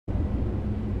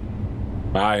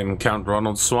I am Count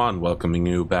Ronald Swan, welcoming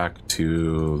you back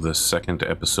to the second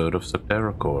episode of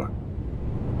Septerra Core.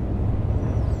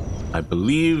 I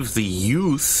believe the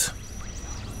youth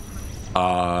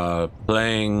are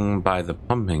playing by the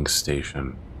pumping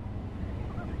station.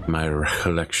 My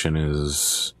recollection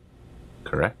is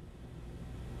correct.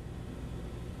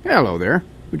 Hello there.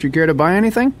 Would you care to buy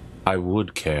anything? I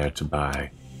would care to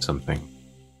buy something.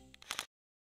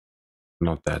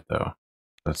 Not that, though.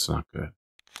 That's not good.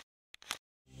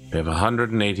 We have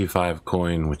 185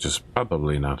 coin, which is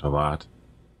probably not a lot,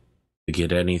 to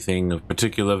get anything of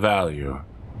particular value.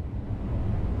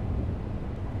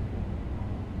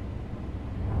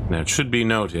 Now, it should be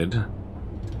noted,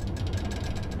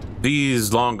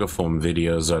 these longer form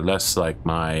videos are less like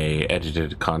my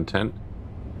edited content.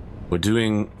 We're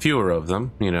doing fewer of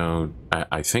them, you know,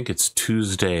 I think it's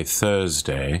Tuesday,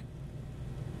 Thursday.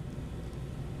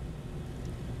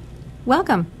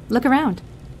 Welcome. Look around.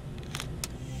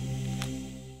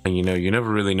 And you know, you never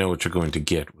really know what you're going to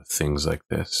get with things like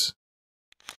this.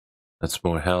 That's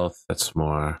more health, that's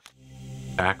more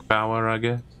back power, I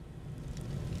guess.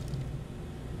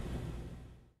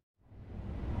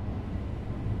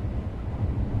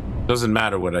 Doesn't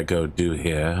matter what I go do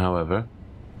here, however.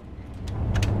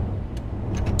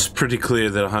 It's pretty clear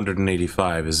that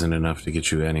 185 isn't enough to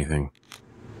get you anything.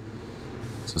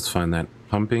 So let's find that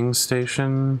pumping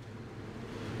station.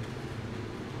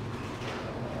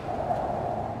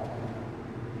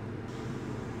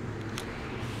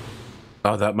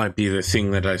 Oh, that might be the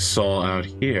thing that I saw out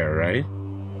here, right?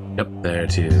 Yep, there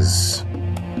it is.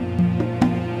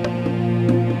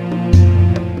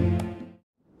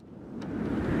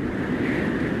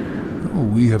 Oh,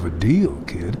 we have a deal,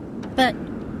 kid. But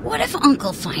what if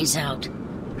Uncle finds out?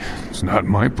 It's not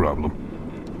my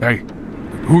problem. Hey,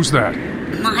 who's that?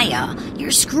 Maya,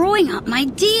 you're screwing up my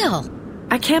deal.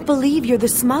 I can't believe you're the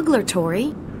smuggler,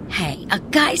 Tori. Hey, a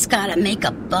guy's gotta make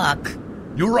a buck.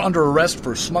 You're under arrest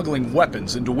for smuggling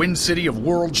weapons into Wind City of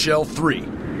World Shell 3.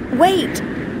 Wait!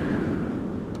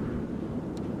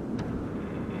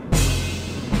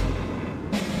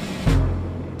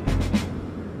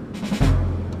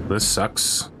 This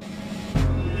sucks.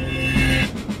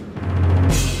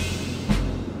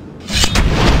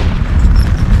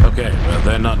 Okay, well,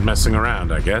 they're not messing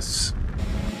around, I guess.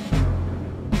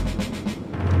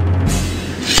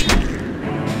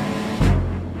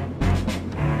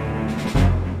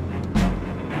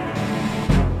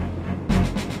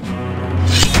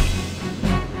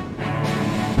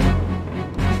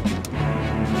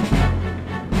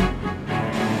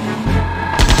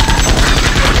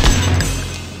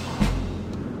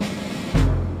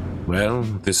 Well,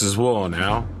 this is war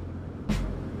now.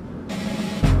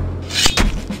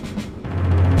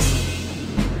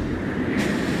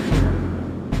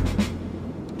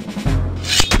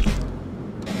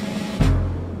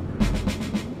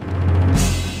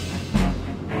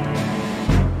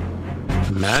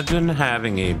 Imagine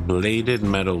having a bladed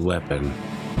metal weapon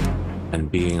and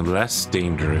being less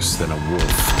dangerous than a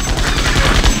wolf.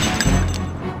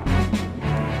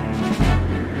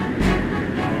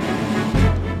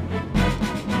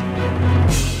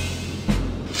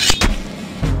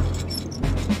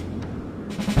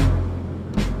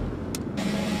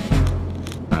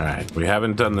 We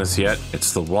haven't done this yet.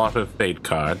 It's the Water Fate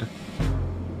card.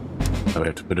 So we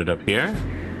have to put it up here.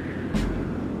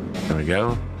 There we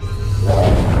go.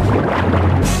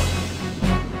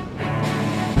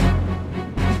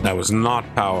 That was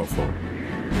not powerful.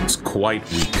 It's quite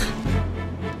weak.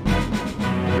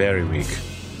 Very weak.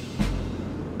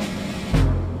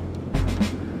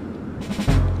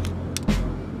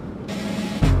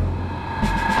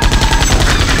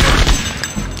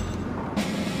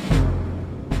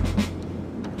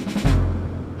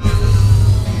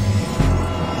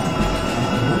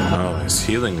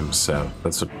 Healing himself.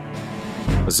 That's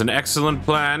an excellent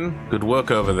plan. Good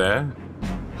work over there.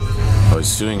 Oh,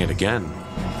 he's doing it again.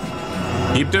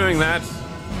 Keep doing that.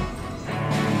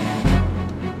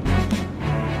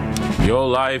 Your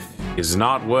life is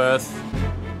not worth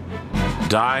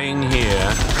dying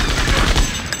here.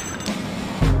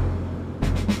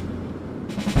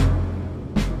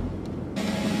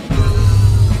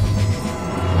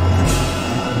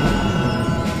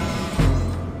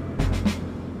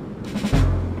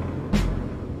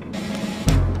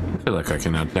 I feel like I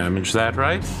can outdamage that,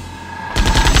 right?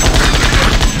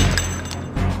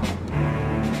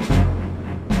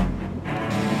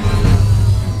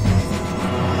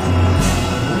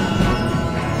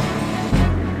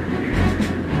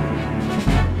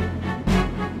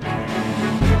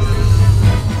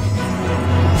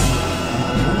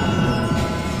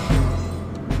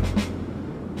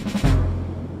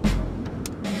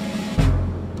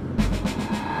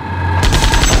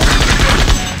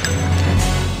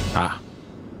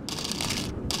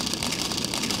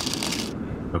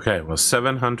 Okay, well,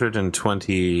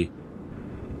 720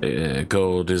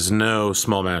 gold is no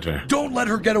small matter. Don't let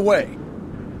her get away.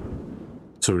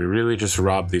 So we really just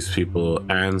robbed these people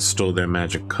and stole their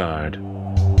magic card.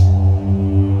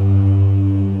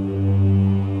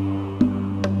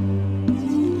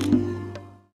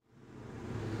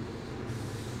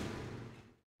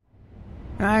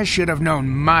 I should have known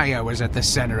Maya was at the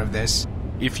center of this.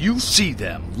 If you see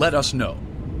them, let us know.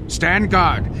 Stand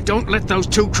guard. Don't let those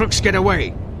two crooks get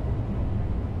away.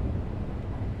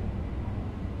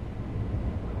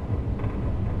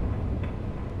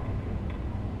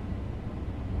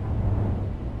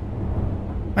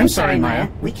 I'm sorry, Maya.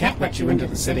 We can't let you into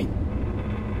the city.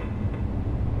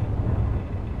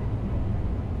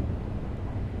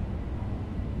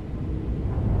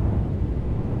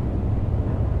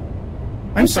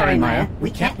 I'm sorry, Maya.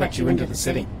 We can't let you into the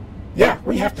city. Yeah,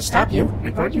 we have to stop you,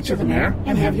 report you to the mayor,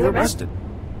 and have you arrested.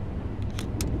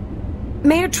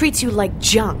 Mayor treats you like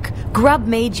junk. Grub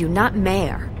made you, not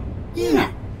Mayor.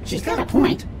 Yeah, she's got a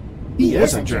point. He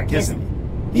is a jerk, isn't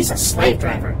he? He's a slave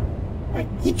driver.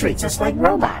 He treats us like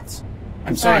robots.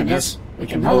 I'm sorry, miss. We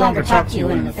can no longer talk to you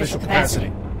in an official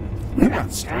capacity. We're on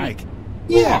strike.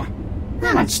 Yeah,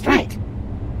 we're on strike.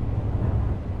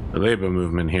 The labor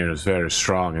movement here is very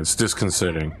strong. It's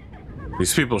disconcerting.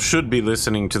 These people should be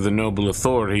listening to the noble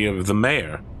authority of the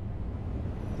mayor.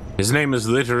 His name is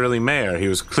literally Mayor. He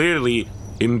was clearly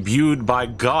imbued by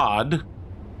God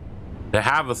to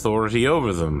have authority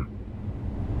over them.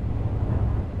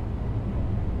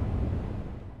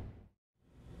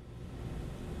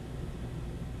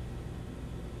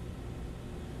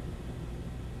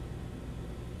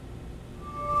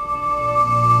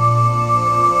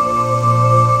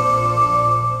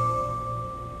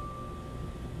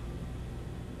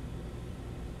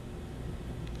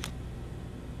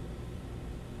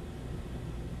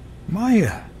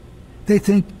 Maya, they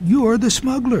think you're the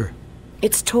smuggler.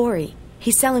 It's Tori.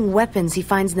 He's selling weapons he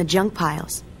finds in the junk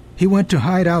piles. He went to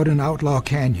hide out in Outlaw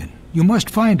Canyon. You must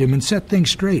find him and set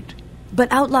things straight.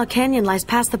 But Outlaw Canyon lies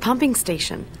past the pumping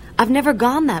station. I've never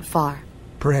gone that far.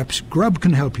 Perhaps Grub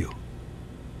can help you.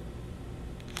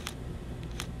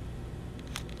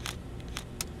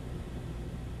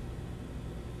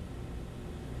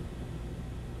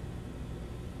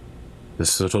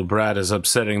 This little brat is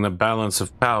upsetting the balance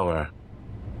of power.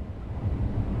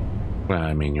 Well,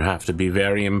 I mean, you have to be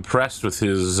very impressed with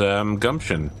his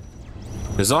gumption.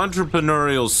 His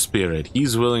entrepreneurial spirit.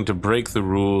 He's willing to break the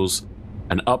rules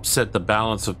and upset the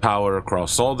balance of power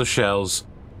across all the shells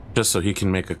just so he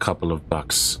can make a couple of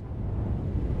bucks.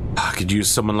 I could use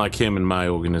someone like him in my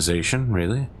organization,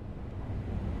 really.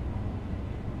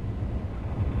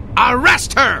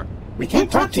 Arrest her! We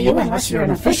can't talk to you unless you're an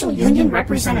official union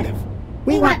representative.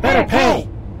 We want better pay.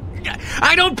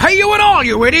 I don't pay you at all,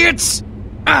 you idiots!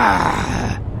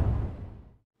 Ah!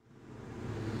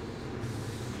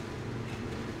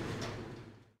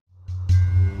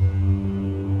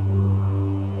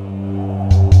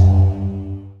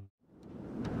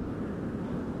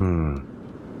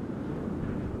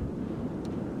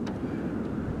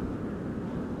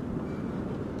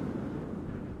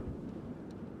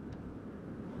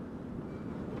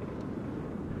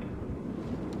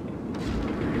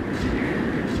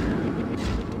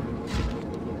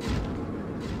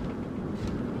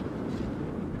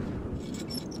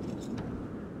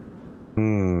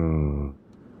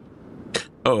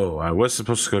 Oh, I was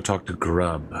supposed to go talk to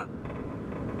Grub.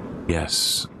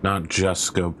 Yes, not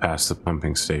just go past the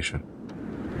pumping station.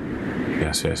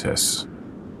 Yes.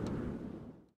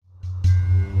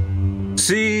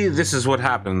 See, this is what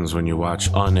happens when you watch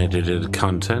unedited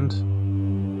content.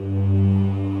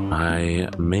 I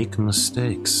make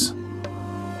mistakes.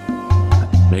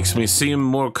 Makes me seem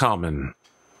more common.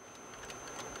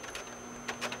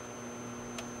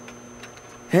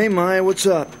 Hey, Maya, what's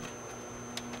up?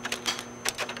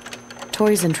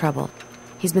 Tori's in trouble.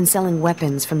 He's been selling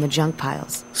weapons from the junk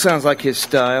piles. Sounds like his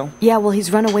style. Yeah, well,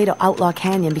 he's run away to Outlaw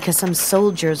Canyon because some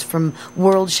soldiers from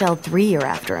World Shell 3 are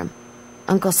after him.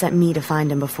 Uncle sent me to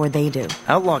find him before they do.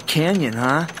 Outlaw Canyon,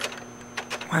 huh?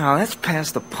 Wow, that's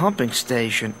past the pumping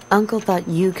station. Uncle thought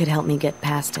you could help me get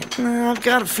past it. I've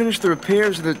got to finish the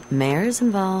repairs of the... Mayor's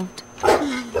involved.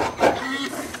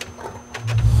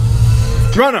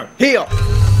 Runner, heel!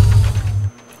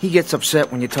 He gets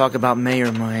upset when you talk about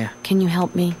Mayor, Maya. Can you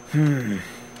help me?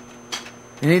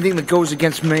 Anything that goes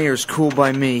against Mayor's cool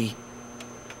by me.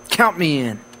 Count me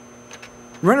in.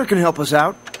 Runner can help us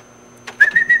out.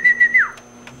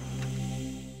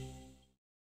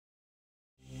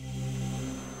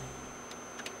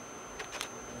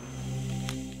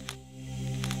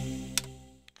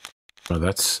 Oh,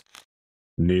 that's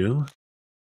new.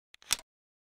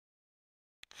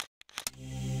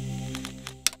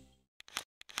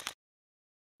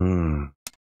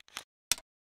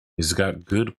 He's got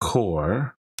good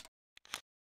core.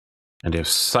 And if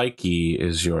Psyche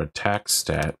is your attack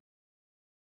stat...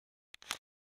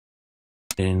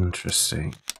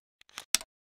 Interesting.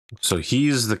 So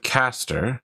he's the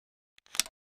caster.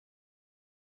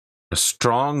 A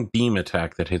strong beam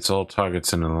attack that hits all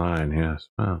targets in a line, yes.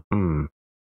 Oh,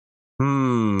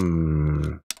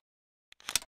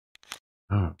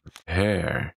 Oh,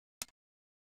 repair.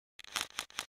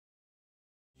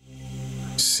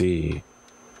 I see.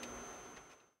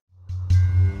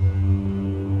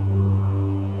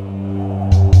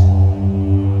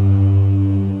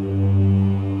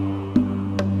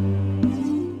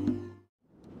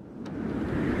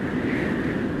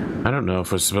 I don't know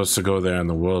if we're supposed to go there on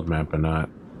the world map or not.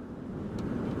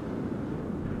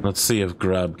 Let's see if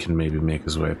Grub can maybe make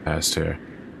his way past here.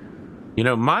 You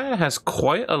know, Maya has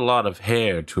quite a lot of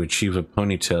hair to achieve a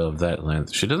ponytail of that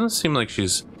length. She doesn't seem like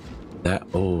she's that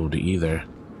old either.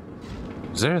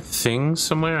 Is there a thing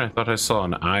somewhere? I thought I saw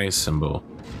an eye symbol.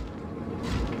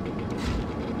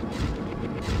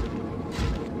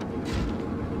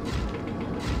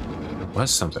 There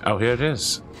was something. Oh, here it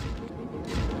is.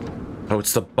 Oh,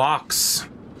 it's the box.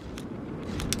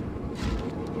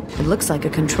 It looks like a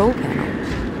control panel.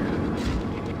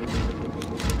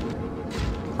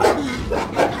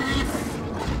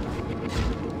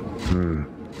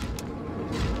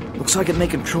 Looks like it may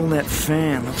control that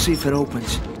fan. Let's see if it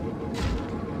opens.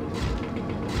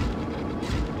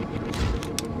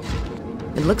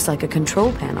 It looks like a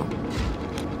control panel.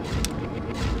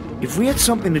 If we had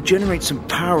something to generate some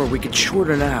power, we could short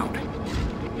it out.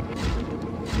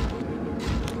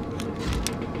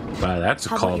 Wow, that's a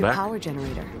How about your callback. power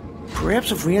generator?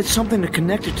 Perhaps if we had something to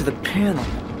connect it to the panel.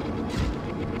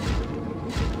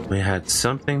 We had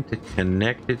something to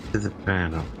connect it to the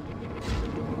panel.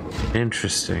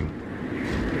 Interesting.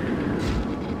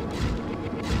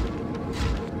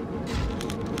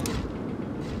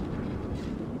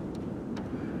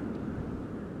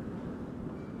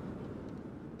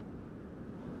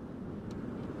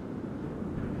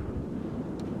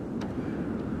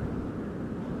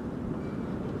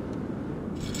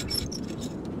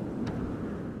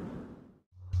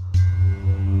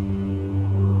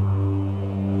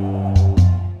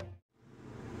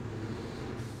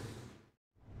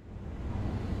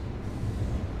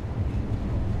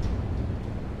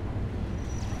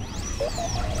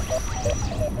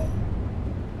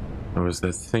 There was the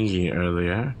thingy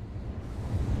earlier.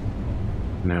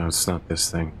 No, it's not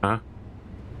this thing, huh?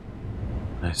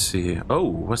 I see. Oh,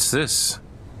 what's this?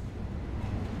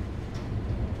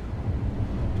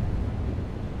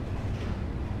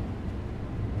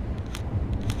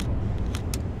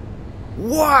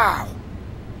 Wow!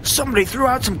 Somebody threw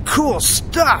out some cool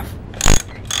stuff!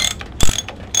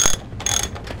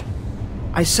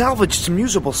 I salvaged some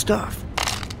usable stuff.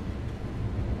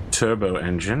 Turbo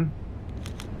engine.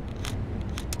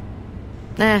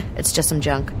 Nah, it's just some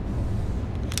junk.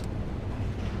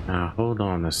 Now, hold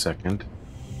on a second.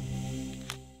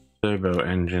 Turbo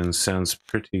engine sounds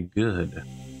pretty good.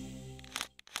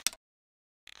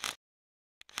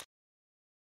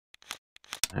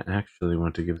 I actually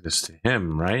want to give this to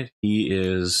him, right? He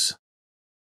is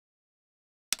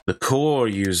the core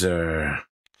user.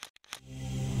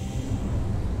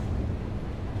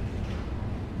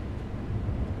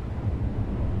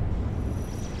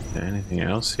 Is there anything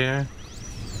else here?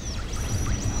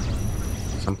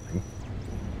 Something.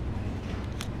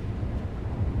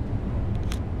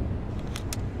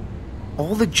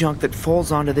 All the junk that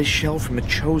falls onto this shell from the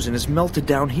Chosen is melted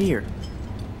down here.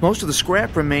 Most of the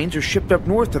scrap remains are shipped up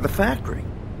north to the factory.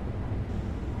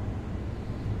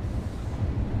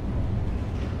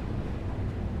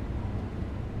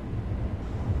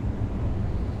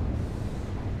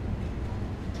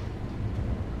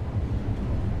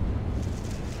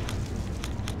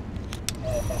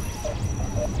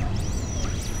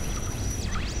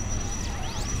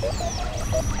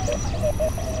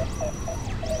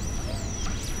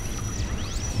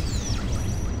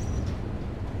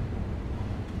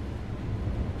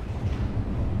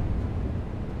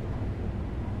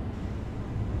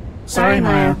 Sorry,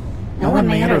 Maya. No one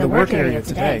may enter the work area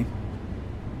today.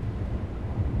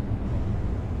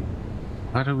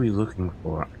 What are we looking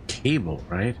for? A cable,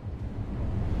 right?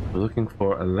 We're looking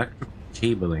for electrical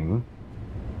cabling.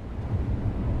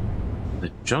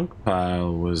 The junk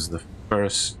pile was the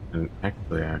first, and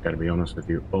actually, I gotta be honest with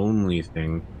you, only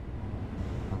thing.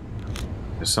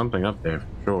 There's something up there for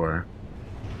sure.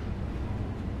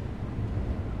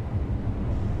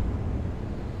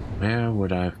 Where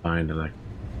would I find electrical?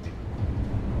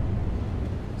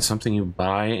 Something you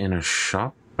buy in a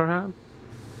shop, perhaps?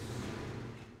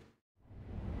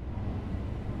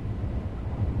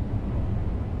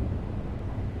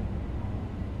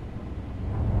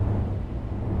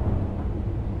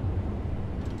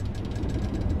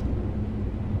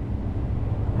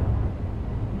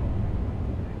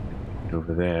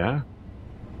 over there.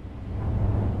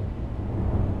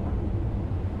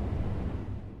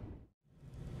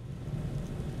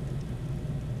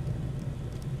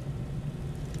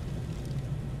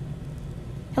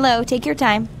 Hello, take your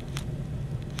time.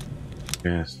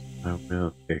 Yes, I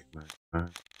will take my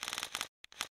time.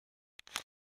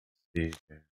 See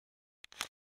there.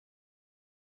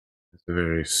 It's a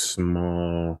very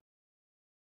small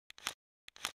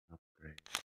upgrade.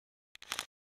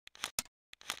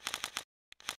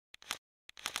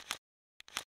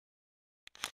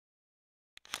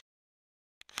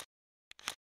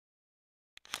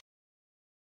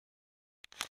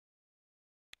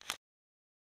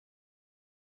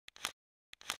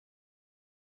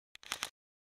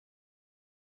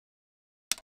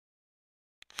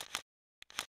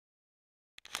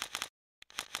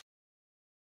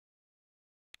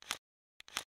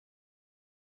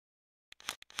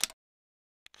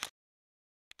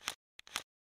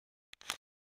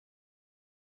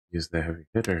 Use the heavy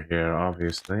hitter here,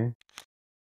 obviously.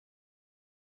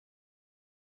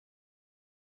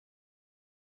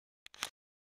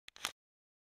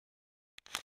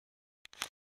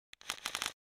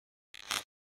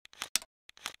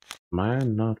 Might I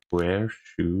not wear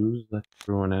shoes like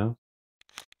everyone else?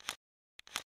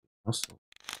 Also,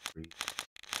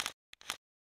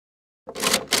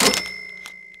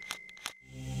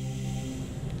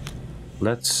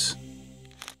 let's.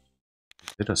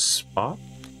 Is it a spot?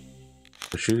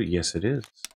 The shoe? Yes, it is.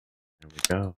 There we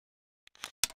go.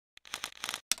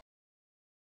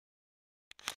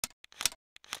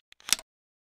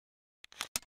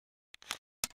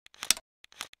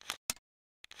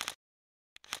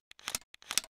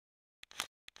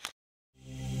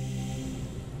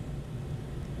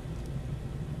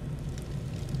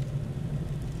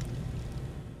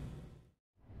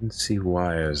 Let's see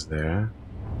wires there.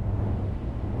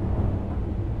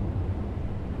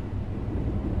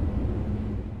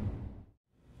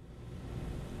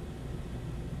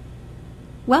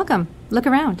 Welcome. Look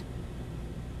around.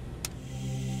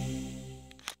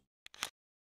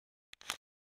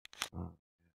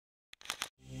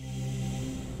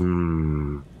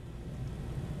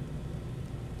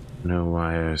 No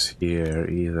wires here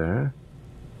either.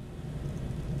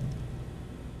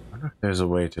 I wonder if there's a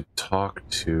way to talk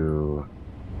to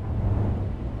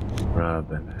Rob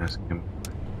and ask him.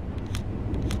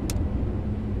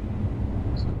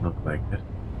 Doesn't look like it.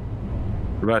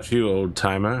 What about you, old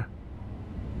timer?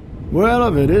 Well,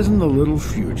 if it isn't the little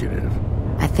fugitive.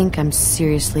 I think I'm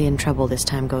seriously in trouble this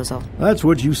time, Gozel. That's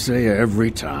what you say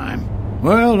every time.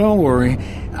 Well, don't worry.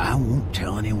 I won't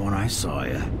tell anyone I saw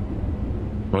you.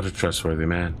 What a trustworthy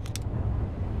man.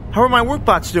 How are my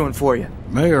workbots doing for you?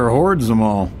 Mayor hoards them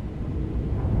all.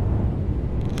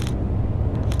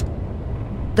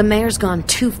 The mayor's gone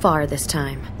too far this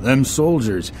time. Them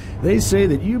soldiers, they say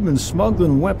that you've been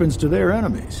smuggling weapons to their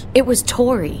enemies. It was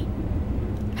Tori.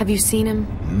 Have you seen him?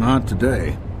 Not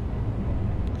today.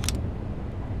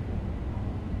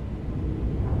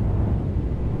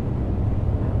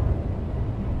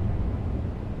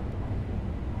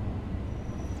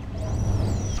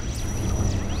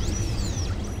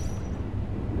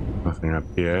 Nothing up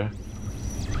here.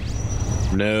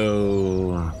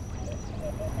 No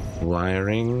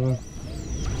wiring.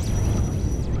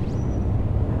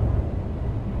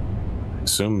 I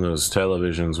assume those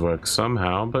televisions work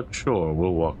somehow, but sure,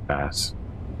 we'll walk past.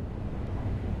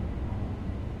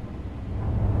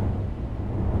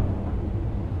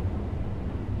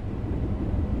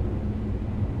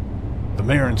 The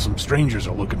mayor and some strangers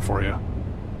are looking for you.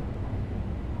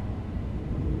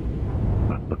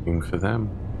 Not looking for them.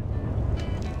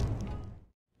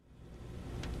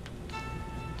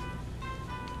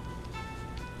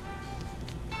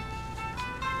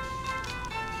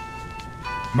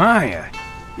 Maya,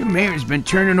 your mayor's been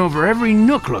turning over every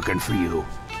nook looking for you.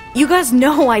 You guys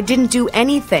know I didn't do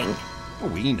anything.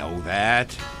 We know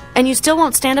that. And you still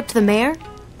won't stand up to the mayor?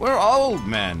 We're old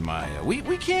men, Maya.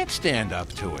 We can't stand up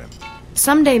to him.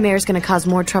 Someday mayor's gonna cause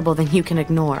more trouble than you can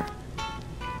ignore.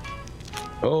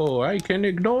 Oh, I can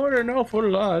ignore an awful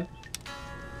lot.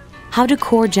 How do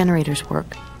core generators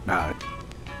work? How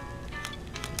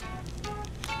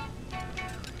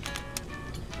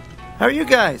are you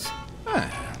guys?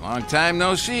 Long time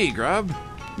no see, Grub.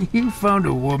 You found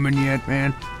a woman yet,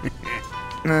 man?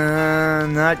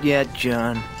 Not yet,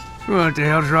 John. What the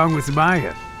hell's wrong with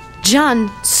Maya?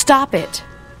 John, stop it.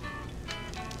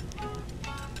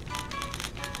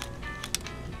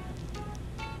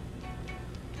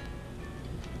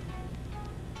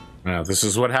 Now, this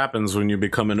is what happens when you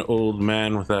become an old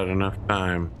man without enough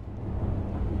time.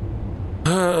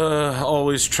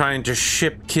 Always trying to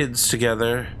ship kids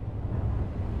together.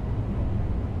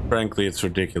 Frankly, it's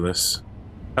ridiculous.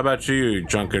 How about you,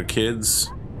 junker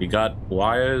kids? You got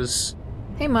wires?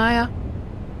 Hey, Maya.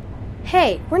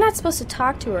 Hey, we're not supposed to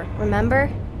talk to her, remember?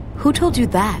 Who told you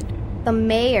that? The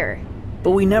mayor.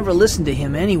 But we never listened to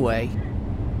him anyway.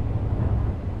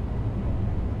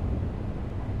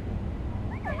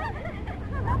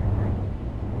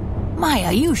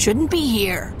 Maya, you shouldn't be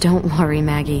here. Don't worry,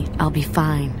 Maggie. I'll be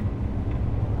fine.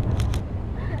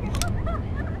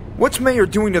 What's Mayor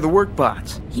doing to the work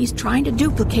bots? He's trying to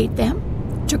duplicate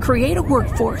them, to create a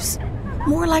workforce.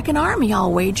 More like an army,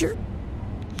 I'll wager.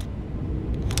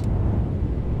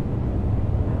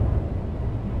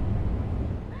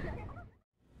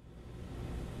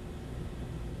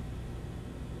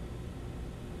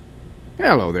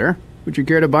 Hello there. Would you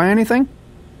care to buy anything?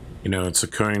 You know, it's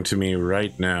occurring to me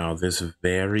right now, this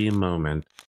very moment.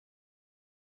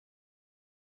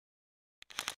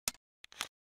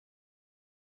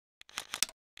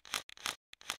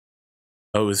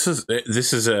 Oh, this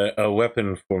is a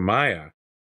weapon for Maya.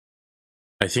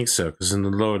 I think so, because in the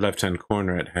lower left-hand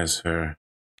corner it has her.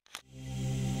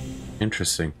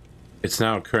 Interesting. It's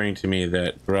now occurring to me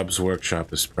that Grubb's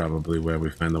workshop is probably where we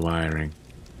find the wiring.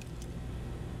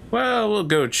 Well, we'll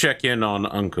go check in on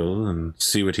Uncle and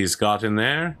see what he's got in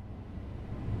there.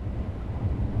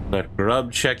 Let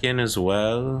Grubb check in as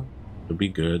well. It'll be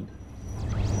good.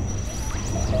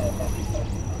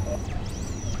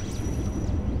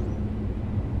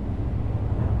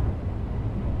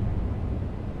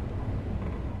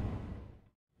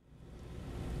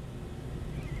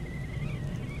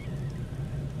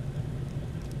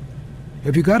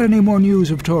 Have you got any more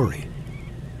news of Tori?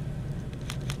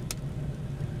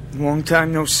 Long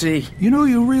time no see. You know,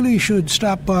 you really should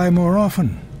stop by more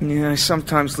often. Yeah, I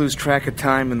sometimes lose track of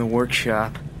time in the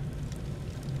workshop.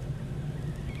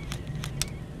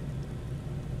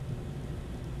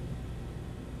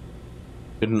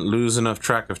 Didn't lose enough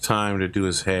track of time to do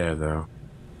his hair, though.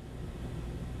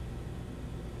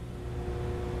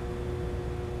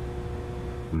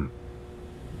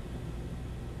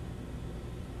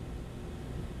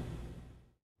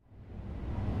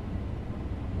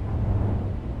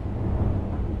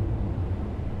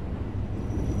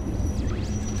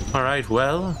 Alright,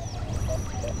 well,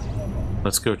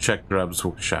 let's go check Grubb's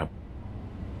workshop.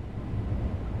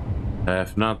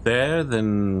 If not there,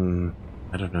 then,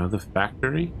 I don't know, the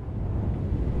factory?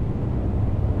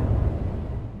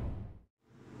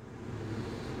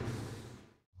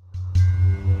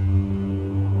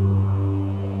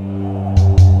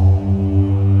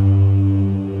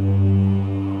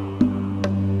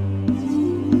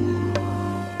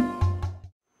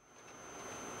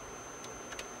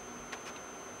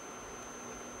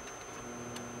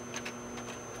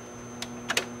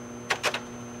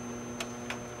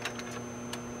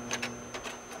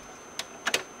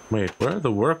 Wait, where are the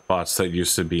work bots that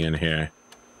used to be in here?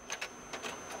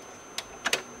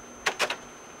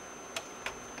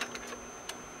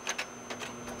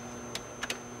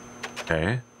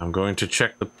 Okay, I'm going to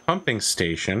check the pumping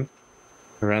station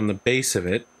around the base of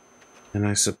it, and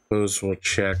I suppose we'll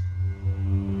check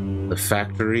the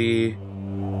factory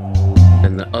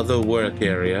and the other work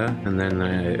area, and then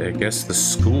I guess the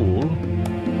school.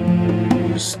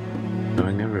 Just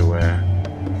going everywhere.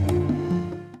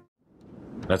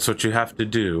 That's what you have to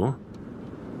do.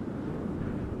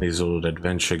 These old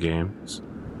adventure games.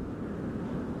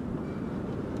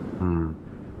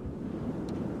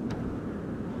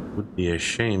 Would be a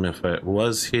shame if it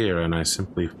was here and I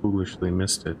simply foolishly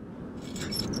missed it.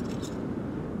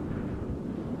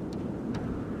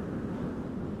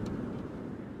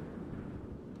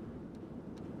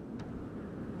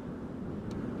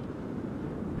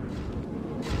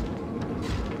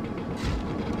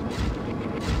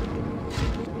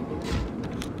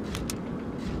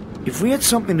 If we had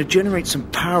something to generate some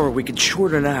power, we could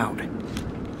short it out.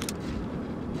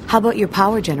 How about your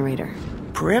power generator?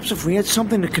 Perhaps if we had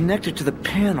something to connect it to the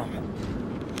panel.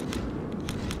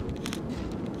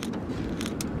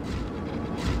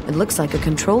 It looks like a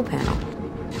control panel.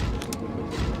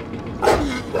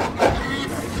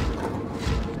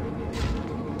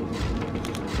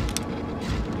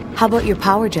 How about your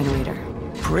power generator?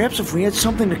 Perhaps if we had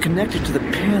something to connect it to the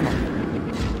panel.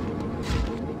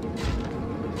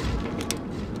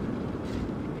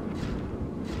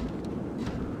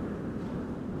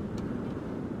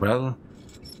 Well,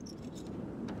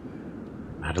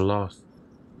 at a loss.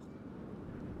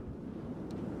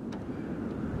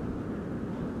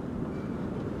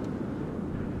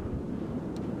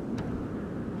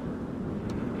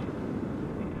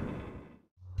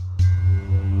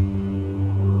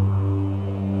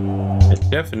 It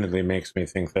definitely makes me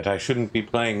think that I shouldn't be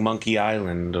playing Monkey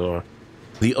Island or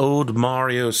the old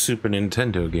Mario Super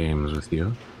Nintendo games with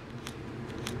you.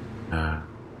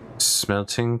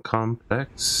 Smelting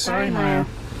complex. Sorry, Maya.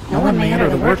 No one may enter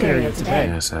the work area today.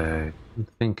 Yes, I didn't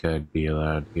think I'd be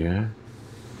allowed here.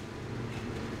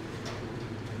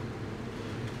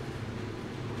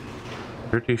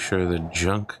 Pretty sure the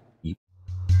junk heap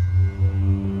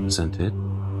isn't it?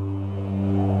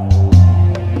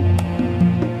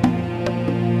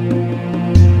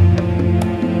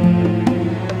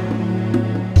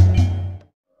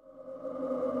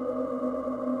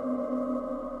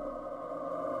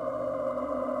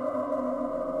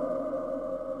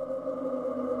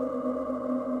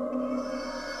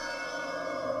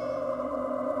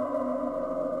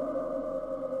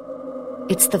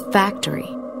 It's the factory.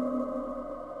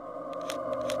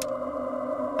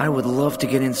 I would love to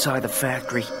get inside the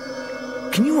factory.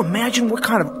 Can you imagine what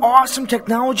kind of awesome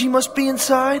technology must be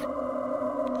inside?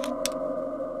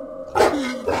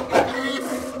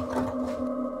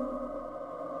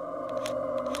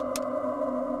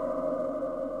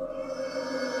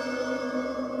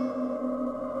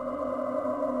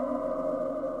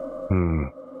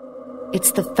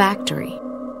 It's the factory.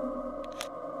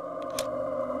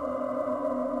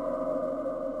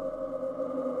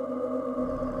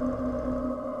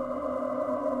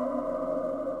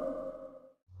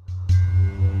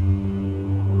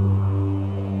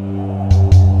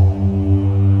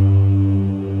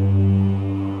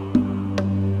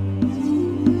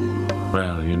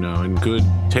 Well, you know, in good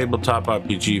tabletop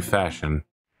RPG fashion,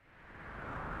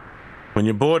 when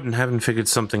you're bored and haven't figured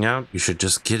something out, you should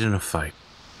just get in a fight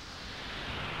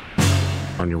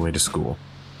on your way to school.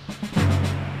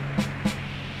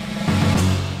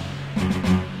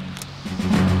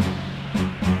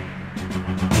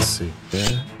 Let's see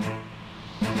there.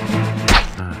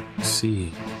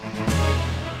 See.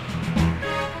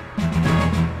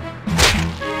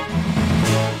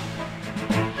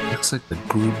 Looks like the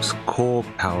group's core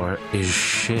power is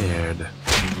shared,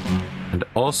 and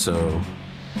also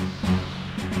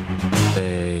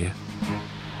they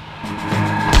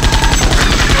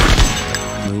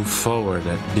move forward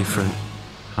at different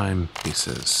time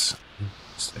pieces.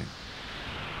 Interesting.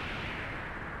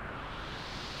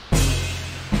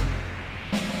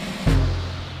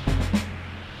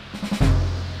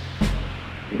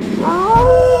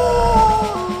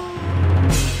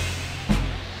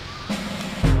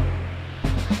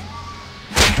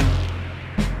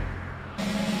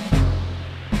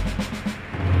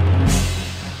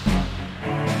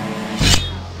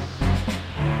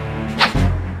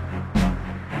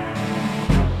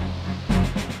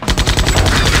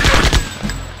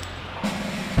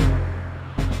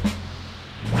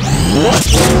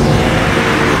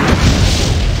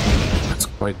 That's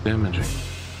quite damaging.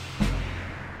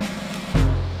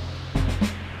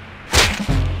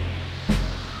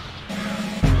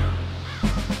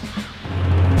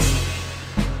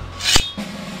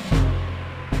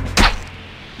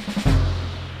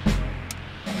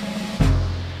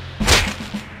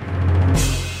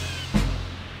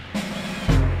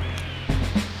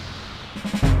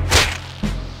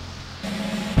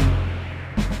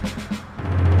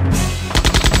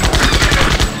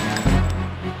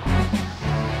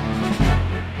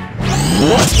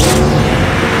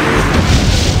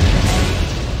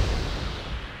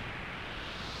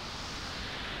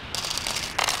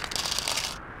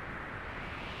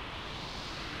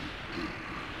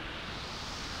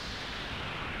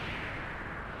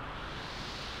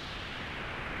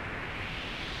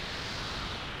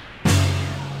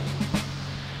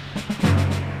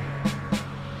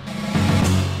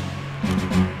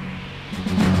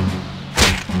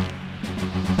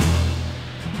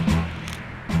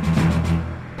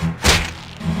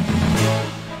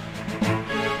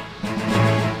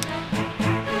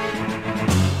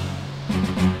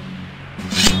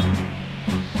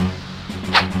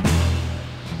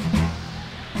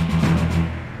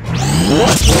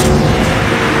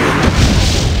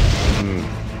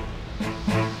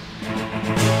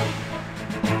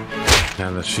 Now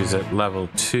that she's at level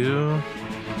 2,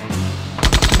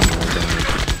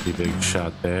 pretty big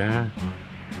shot there.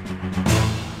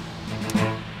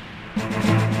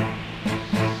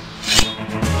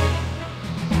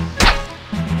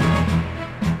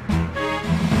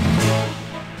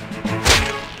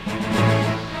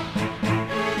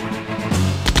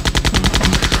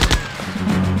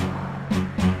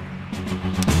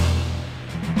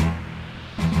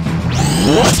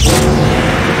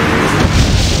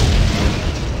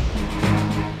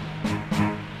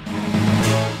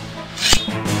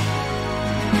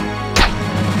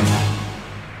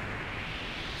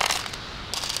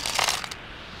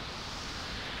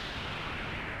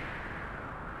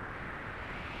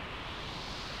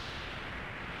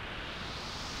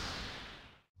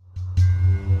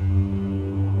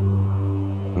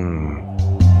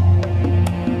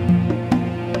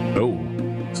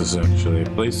 there's actually a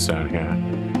place down here.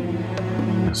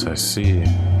 Yes, I see.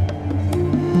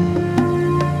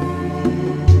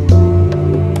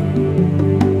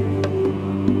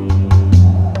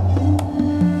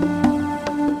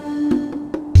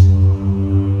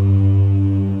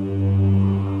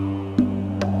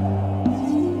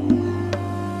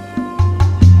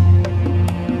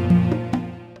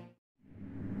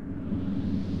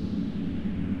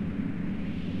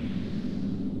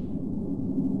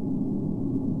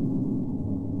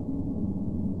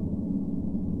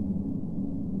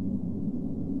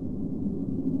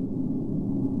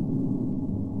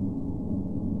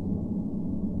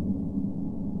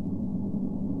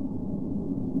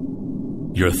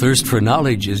 Your thirst for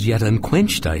knowledge is yet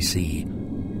unquenched, I see.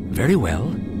 Very well.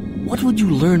 What would you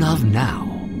learn of now?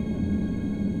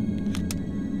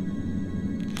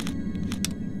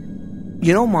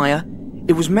 You know, Maya,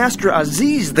 it was Master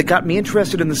Aziz that got me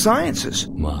interested in the sciences.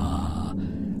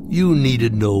 You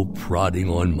needed no prodding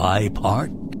on my part.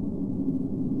 I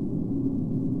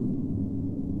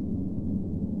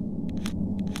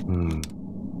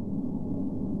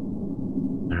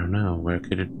don't know. Where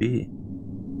could it be?